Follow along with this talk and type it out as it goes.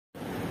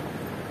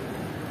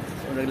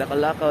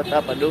Naglakaw-lakaw ta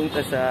padung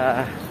ta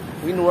sa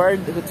Windward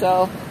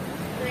Hotel.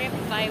 Trip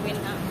by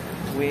Wyndham.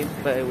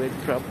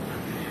 Windtrap.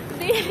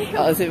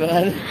 Si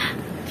mga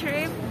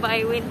Trip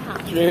by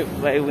Wyndham. Trip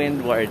by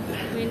Windward.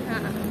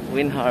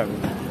 Wyndham.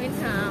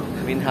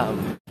 Wyndham.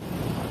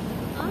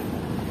 Oh?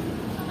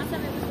 Asa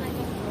may mas lang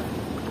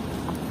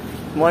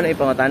Mo na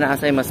ipangutana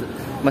asay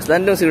mas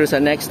landong siguro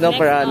sa next no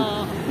para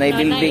na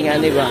building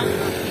ani ba.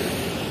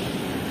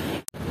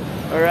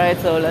 Alright,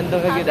 so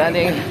landong gyud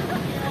aning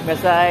nga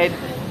side.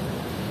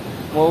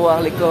 Mo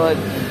ang likod.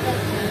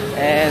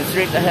 And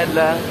straight ahead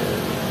lang.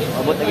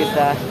 Abot na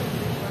kita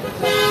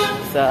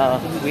sa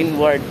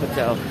Windward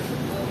Hotel.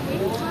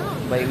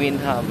 By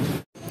Wyndham.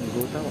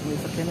 Naguta ko may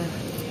sakyanan.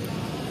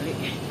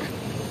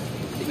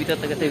 Dito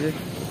taga-taga.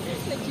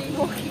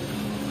 Nag-jaywalking.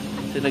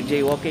 So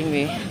nag-jaywalking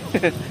ni.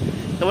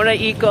 Ito mo na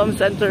e-com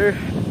center.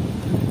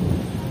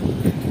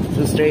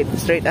 So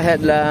straight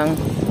ahead lang.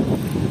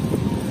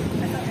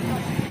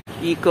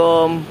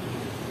 E-com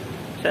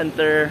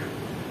center.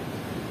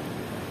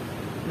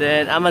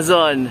 Then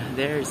Amazon.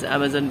 There's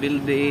Amazon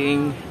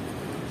building.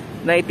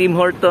 Na Tim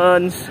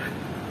Hortons.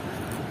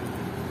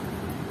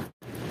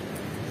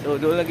 So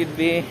doon lang gid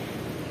be.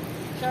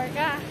 Sure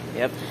ka?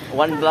 Yep,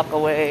 1 block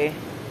away.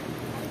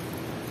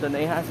 So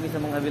naihas mi sa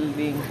mga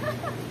building.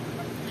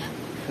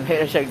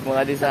 Mayroon siya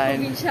mga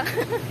design.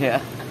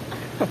 Yeah.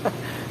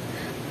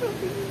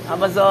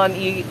 Amazon,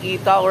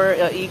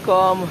 E-Tower,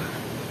 E-Com.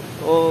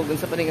 O ganun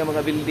sa pa nga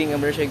mga building,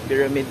 mayroon siya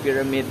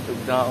pyramid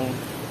down.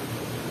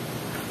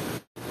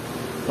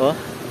 Oh,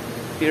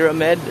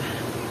 pyramid.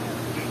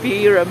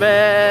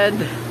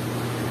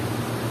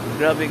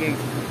 Grabe yung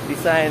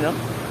design, no?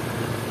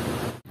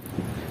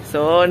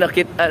 So,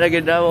 nakita na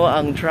ganda mo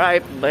ang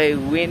TRYP by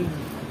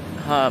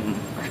Wyndham.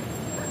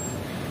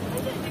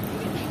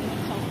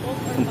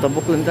 Ang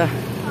tabok lang ta.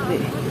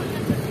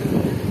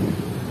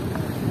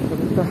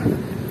 Tabok ta.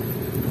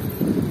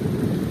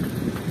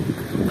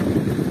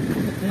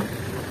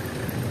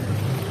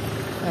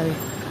 Ay.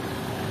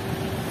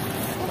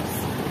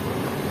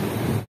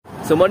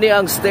 So,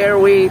 muna ang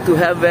stairway to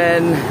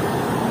heaven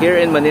here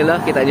in Manila.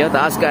 Kita nyo,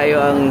 taas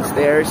kayo ang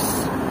stairs.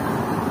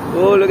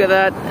 Oh, look at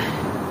that.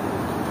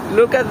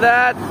 Look at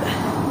that.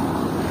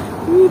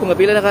 Mga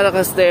pila na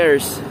ka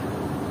stairs.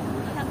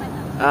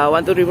 1,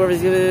 2, 3, 4,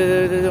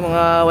 5,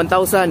 mga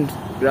 1,000.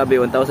 Grabe,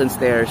 1,000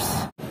 stairs.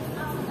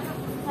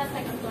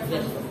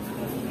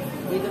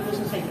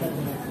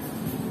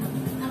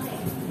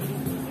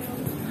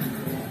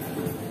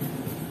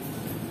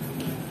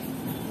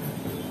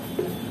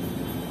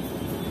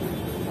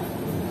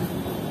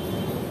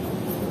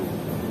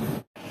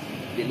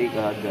 Dili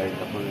ka hagard.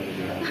 Ako na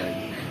dili hagard.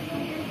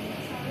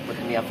 But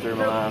me after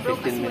mga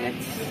 15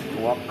 minutes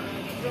walk.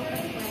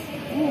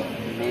 We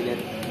made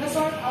it.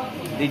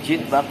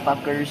 Legit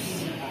backpackers.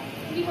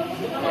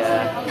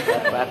 Yeah,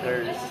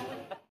 backpackers.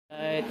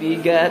 Alright, we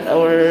got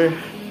our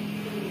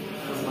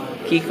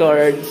key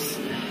cards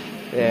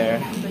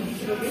there.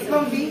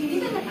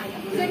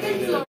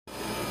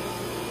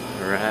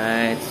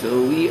 Alright,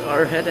 so we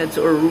are headed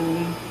to our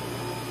room.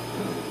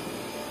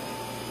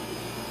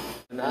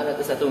 Naala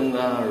to sa itong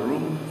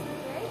room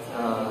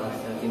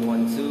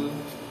 1712.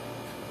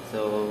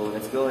 So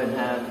let's go and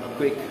have a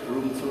quick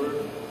room tour.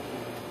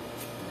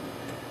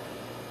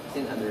 It's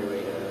in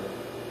underway.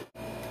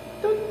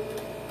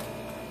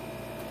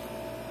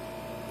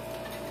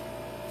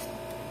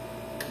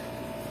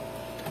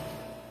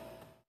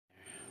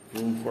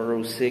 Room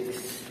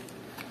 406.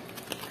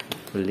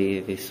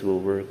 Hopefully this will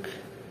work.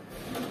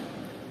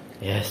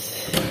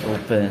 Yes,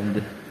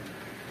 opened.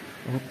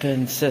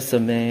 Open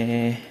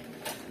sesame.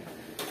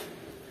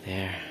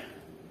 There.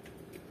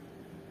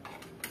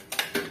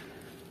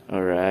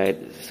 Alright,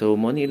 so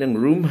mo nilang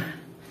room.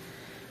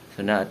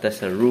 So naata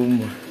sa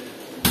room.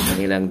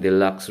 Nilang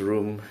deluxe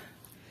room.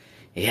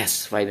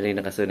 Yes, finally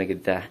nakasunod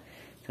kita.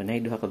 So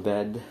naiduha ka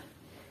bed.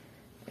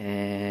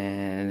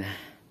 And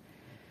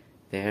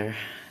there,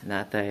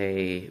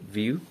 natay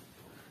view.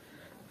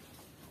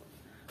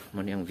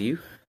 Mo niyang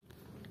view.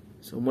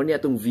 So mo niya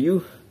atong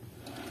view.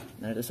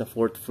 Nata sa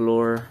 4th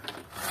floor.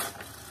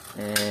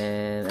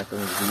 And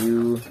atong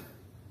view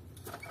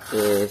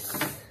is,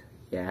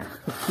 yeah.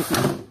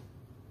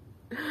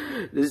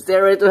 The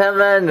stairway to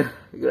heaven.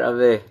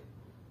 Grabe.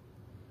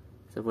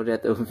 So for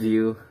that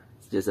view,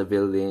 it's just a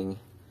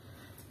building.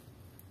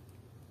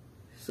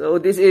 So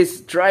this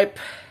is TRYP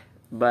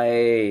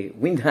by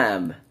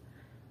Wyndham.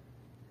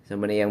 So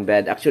muna yung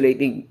bed. Actually, I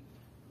think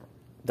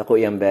dako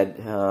yung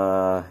bed.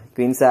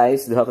 Queen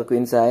size. Duha ka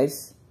queen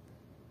size.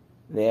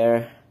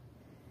 There.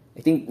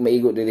 I think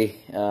maigo dili.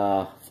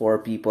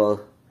 4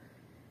 people.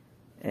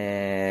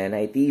 And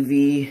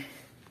TV.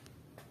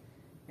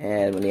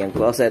 And muna yung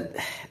closet.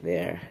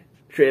 There.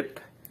 TRYP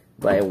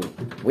by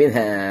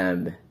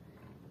Wyndham.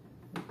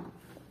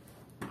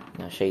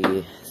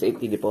 Siya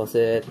safety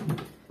deposit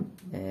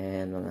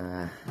and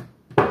mga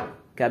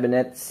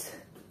cabinets.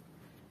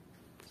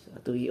 So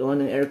ito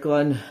i-on ang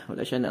aircon,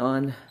 wala siya na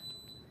on.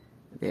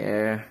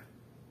 There.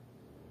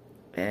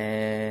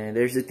 And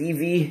there's the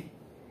TV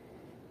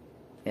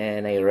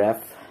and a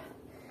ref.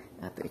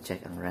 Ato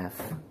i-check ang ref.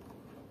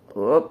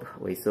 Oop,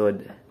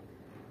 waysod.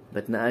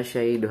 But naa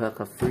siya duha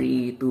ka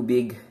free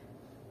tubig.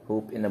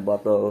 Hope in a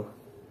bottle.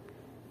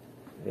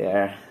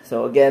 There.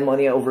 So again, mo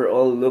niya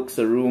overall look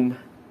sa room.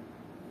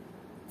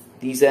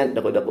 Decent.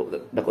 Dako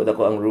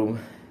ang room.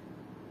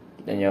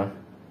 Kita nyo.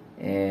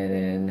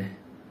 And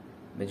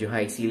medyo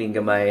high ceiling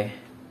gamay.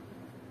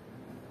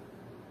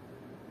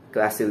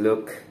 Classy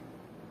look.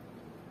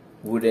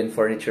 Wooden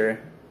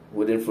furniture.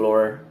 Wooden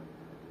floor.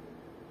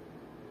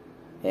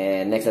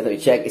 And next na to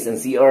i-check is ang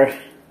CR.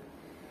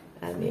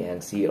 And ang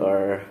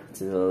CR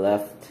to the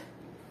left.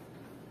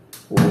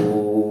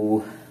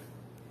 Ooh.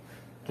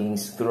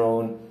 King's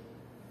throne.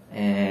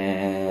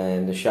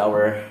 And the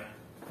shower.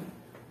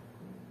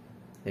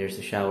 There's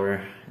the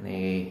shower. And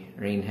a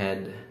rain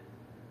head.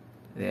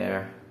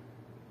 There.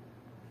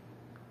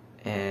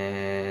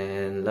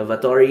 And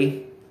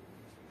lavatory.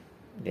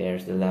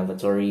 There's the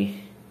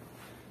lavatory.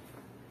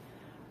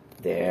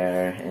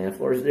 There. And of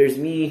course, there's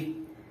me.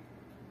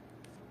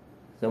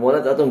 So,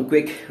 muna itong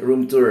quick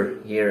room tour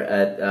here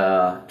at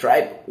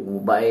TRYP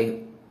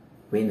by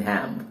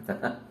Wyndham.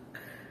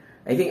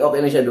 I think okay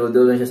na siya.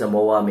 Doon lang siya sa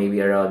MOA.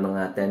 Maybe around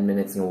mga 10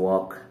 minutes ng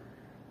walk.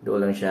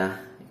 Doon lang siya.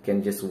 You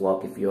can just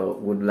walk if you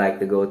would like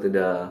to go to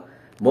the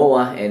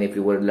MOA. And if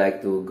you would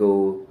like to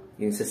go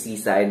in sa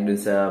seaside, dun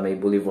sa may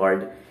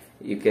boulevard,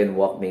 you can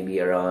walk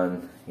maybe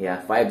around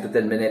 5 to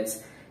 10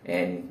 minutes.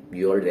 And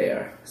you're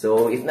there.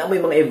 So, if na may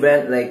mga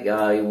event like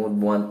you would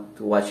want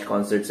to watch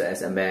concerts sa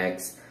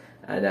SMX,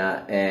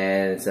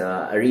 and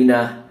sa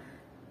arena,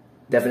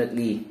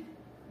 definitely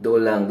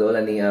doon lang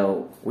ni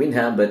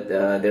Wyndham, but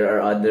there are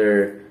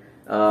other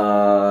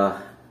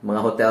mga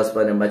hotels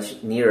pa na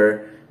much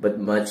nearer but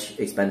much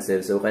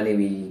expensive. So kani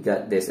we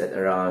got this at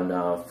around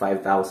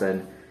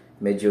 5,000.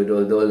 Medyo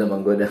dool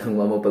naman good ang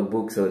mo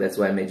pag-book, so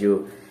that's why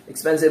medyo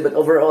expensive, but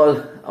overall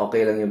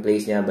okay lang yung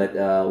place niya. But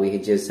we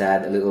just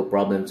had a little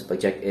problem sa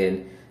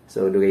pag-check-in,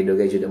 so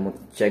dugay-dugay jud ang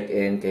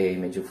check-in kay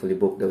medyo fully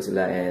booked daw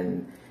sila,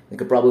 and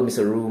nagka-problem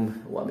sa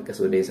room. Wa may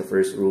kasuday sa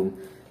first room.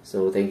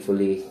 So,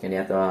 thankfully,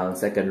 kaniya to ang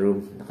second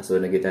room.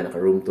 Nakasunod kita,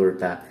 naka-room tour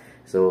ta.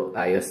 So,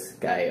 ayos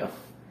kayo.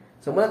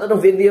 So, muna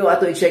itong video.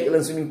 Ato i-check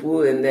ilang swimming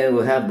pool, and then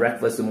we'll have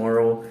breakfast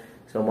tomorrow.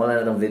 So,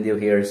 muna itong video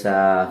here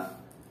sa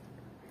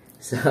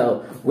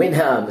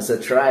Wyndham.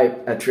 Sa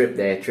trip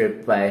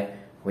by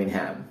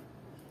Wyndham.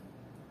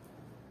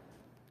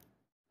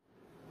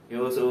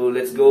 So,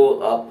 let's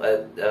go up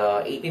at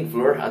 18th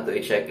floor. Ato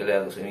i-check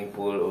ilang swimming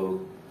pool o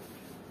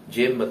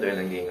gym, but they're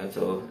lang gingon.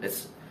 So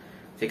let's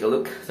take a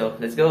look. So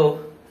let's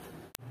go.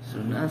 So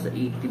nasa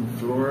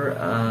 18th floor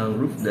ang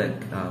roof deck,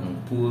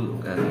 ang pool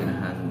ug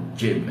ang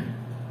gym.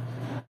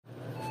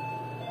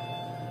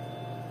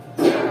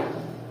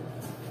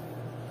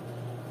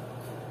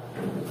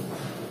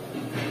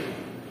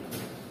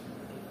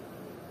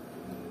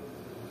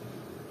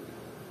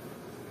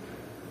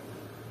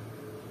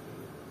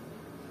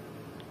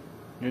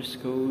 Nurse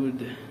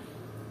code.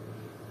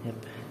 Yep.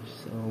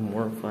 So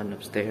more fun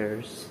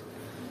upstairs.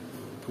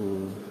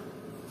 Pool.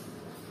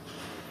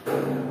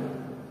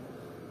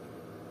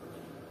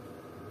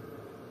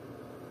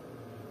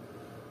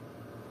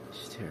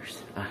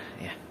 Stairs.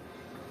 Yeah.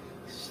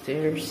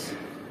 Stairs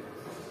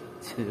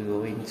to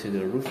going to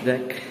the roof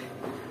deck.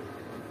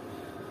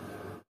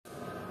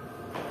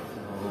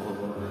 So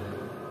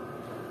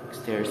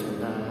stairs with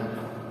the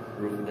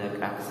roof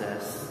deck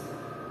access.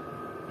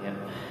 Yep.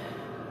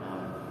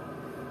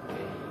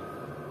 Okay.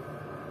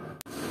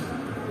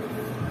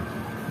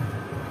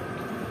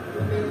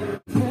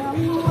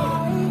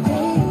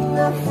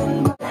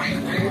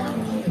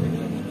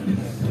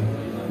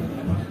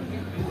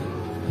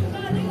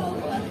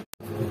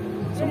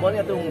 So, mo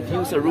niya itong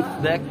view sa roof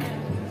deck.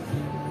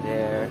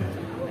 There.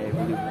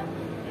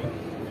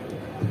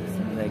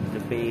 Like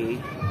the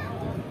bay.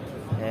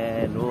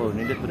 And, oh,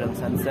 nindot po ng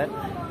sunset.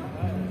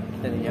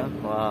 Kita niyo?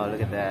 Wow,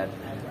 look at that.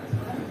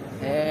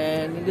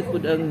 And, nindot po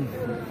ng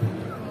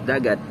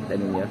dagat. Kita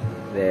niyo?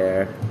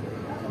 There.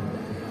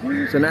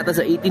 So, nata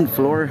sa 18th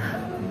floor.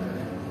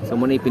 So,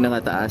 muna yung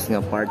pinakataas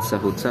nga part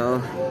sa hotel.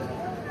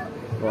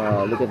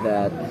 Wow, look at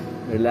that.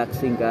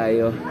 Relaxing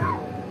kayo.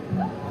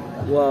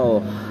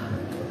 Wow.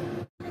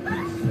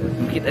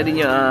 Kita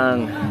din nyo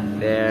ang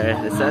there,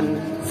 the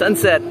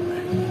sunset.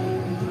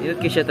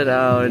 Inot kayo siya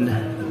down.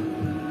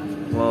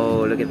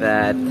 Wow, look at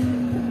that.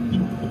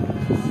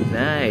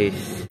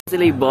 Nice.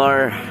 Sila yung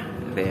bar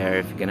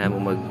there. If you can have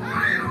mag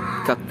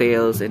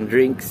cocktails and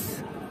drinks.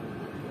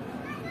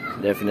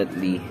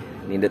 Definitely.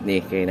 Nindot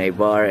ni kay na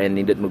bar and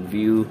nindot mag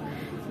view.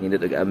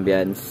 Nindot mag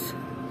ambience.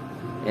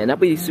 And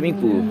napo yung swimming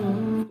pool.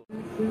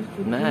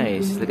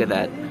 Nice. Look at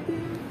that.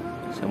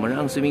 So muna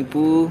ang swimming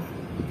pool.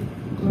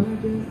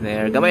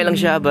 There. Gamay lang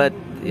siya, but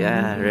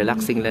yeah,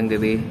 relaxing lang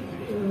dili.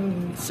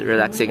 It's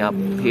relaxing up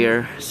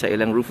here sa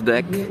ilang roof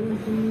deck.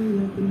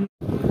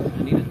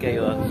 Nandito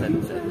kayo ang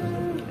sunset.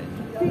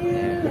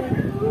 There.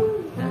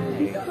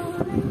 Nice.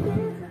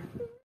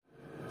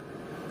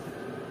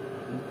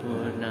 Ito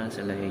na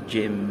sila yung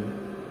gym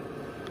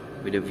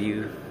with a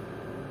view.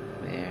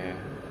 There.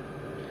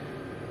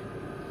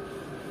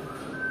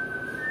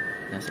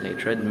 Nasa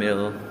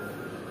treadmill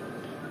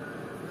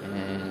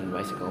and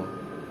bicycle.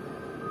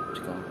 Let's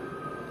go.